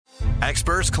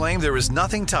Experts claim there is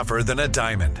nothing tougher than a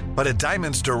diamond. But at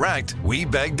Diamonds Direct, we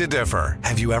beg to differ.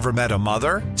 Have you ever met a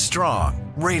mother?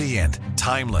 Strong, radiant,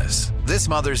 timeless. This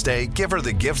Mother's Day, give her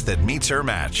the gift that meets her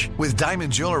match. With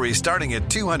diamond jewelry starting at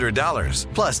 $200.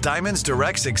 Plus Diamonds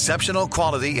Direct's exceptional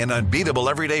quality and unbeatable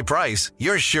everyday price,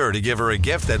 you're sure to give her a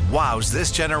gift that wows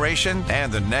this generation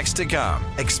and the next to come.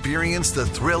 Experience the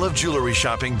thrill of jewelry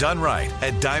shopping done right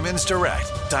at Diamonds Direct.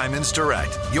 Diamonds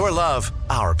Direct. Your love,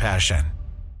 our passion.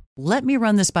 "Let me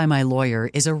run this by my lawyer"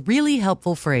 is a really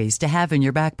helpful phrase to have in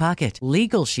your back pocket.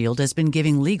 Legal Shield has been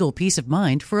giving legal peace of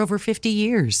mind for over 50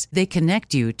 years. They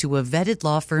connect you to a vetted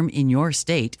law firm in your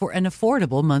state for an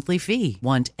affordable monthly fee.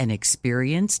 Want an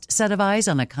experienced set of eyes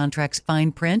on a contract's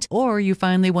fine print? Or you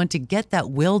finally want to get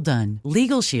that will done?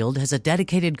 Legal Shield has a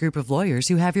dedicated group of lawyers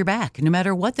who have your back, no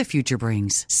matter what the future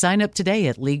brings. Sign up today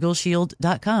at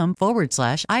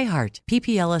LegalShield.com/iHeart.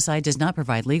 PPLSI does not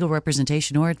provide legal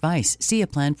representation or advice. See a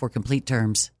plan for complete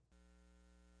terms.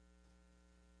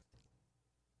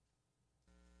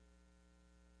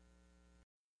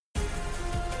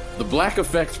 The Black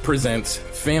Effect presents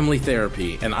Family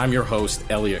Therapy, and I'm your host,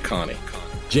 Elliot Connie.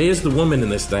 Jay is the woman in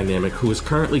this dynamic who is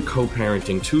currently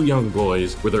co-parenting 2 young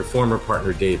boys with her former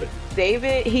partner, David.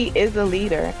 David, he is a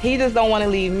leader. He just don't want to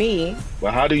leave me.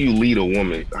 Well, how do you lead a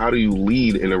woman? How do you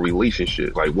lead in a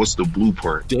relationship? Like, what's the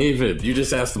blueprint? David, you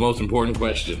just asked the most important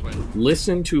question.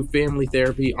 Listen to Family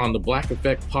Therapy on the Black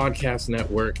Effect Podcast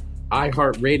Network,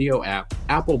 iHeartRadio app,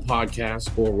 Apple Podcasts,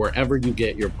 or wherever you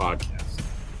get your podcasts.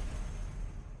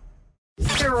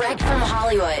 Direct from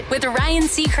Hollywood with Ryan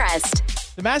Seacrest.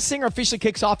 The Masked Singer officially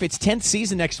kicks off its 10th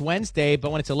season next Wednesday,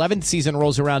 but when its 11th season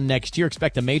rolls around next year,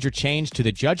 expect a major change to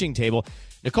the judging table.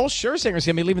 Nicole Scherzinger is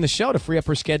going to be leaving the show to free up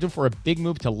her schedule for a big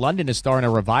move to London to star in a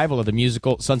revival of the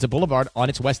musical Sunset Boulevard on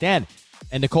its West End.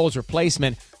 And Nicole's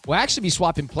replacement will actually be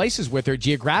swapping places with her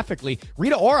geographically.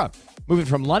 Rita Ora, moving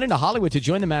from London to Hollywood to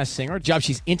join the Masked Singer, a job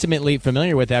she's intimately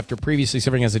familiar with after previously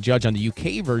serving as a judge on the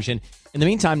UK version. In the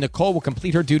meantime, Nicole will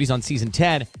complete her duties on season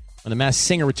 10 when the Masked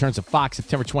Singer returns to Fox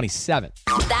September 27th.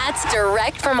 That's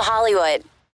direct from Hollywood.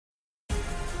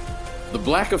 The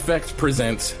Black Effect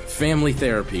presents Family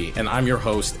Therapy, and I'm your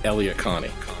host, Elliot Connie.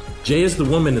 Jay is the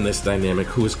woman in this dynamic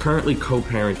who is currently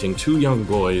co-parenting 2 young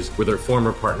boys with her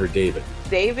former partner, David.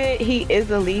 David, he is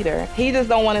a leader. He just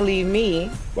don't want to leave me.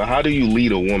 But how do you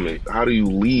lead a woman? How do you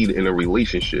lead in a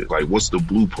relationship? Like, what's the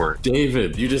blueprint?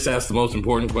 David, you just asked the most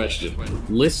important question.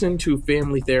 Listen to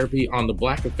Family Therapy on the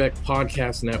Black Effect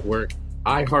Podcast Network,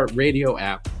 iHeartRadio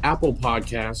app, Apple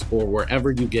Podcasts, or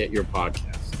wherever you get your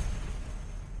podcasts.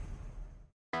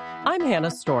 I'm Hannah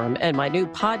Storm, and my new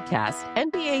podcast,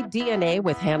 NBA DNA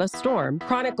with Hannah Storm,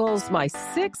 chronicles my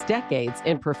 6 decades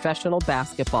in professional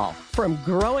basketball. From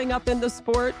growing up in the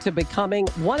sport to becoming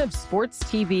one of sports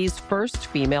TV's first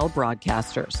female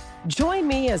broadcasters. Join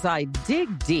me as I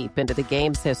dig deep into the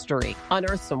game's history,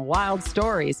 unearth some wild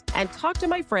stories, and talk to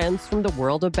my friends from the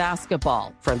world of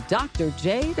basketball, from Dr.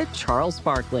 J to Charles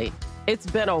Barkley. It's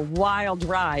been a wild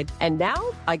ride, and now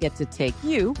I get to take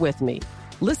you with me.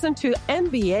 Listen to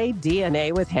NBA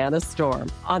DNA with Hannah Storm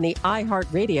on the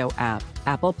iHeartRadio app,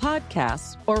 Apple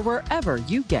Podcasts, or wherever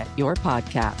you get your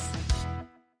podcasts.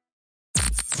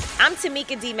 I'm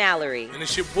Tamika D. Mallory. And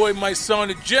it's your boy, my son,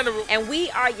 the General. And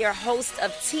we are your hosts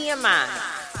of TMI.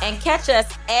 And catch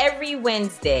us every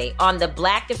Wednesday on the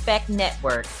Black Effect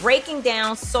Network, breaking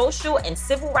down social and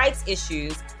civil rights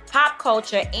issues, pop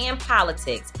culture, and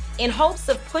politics in hopes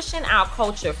of pushing our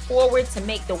culture forward to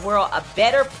make the world a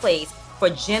better place for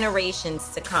generations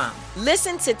to come.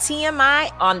 Listen to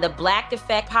TMI on the Black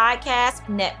Effect Podcast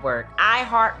Network,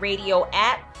 iHeartRadio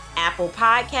app, Apple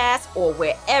Podcasts, or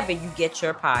wherever you get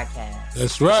your podcasts.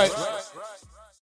 That's right.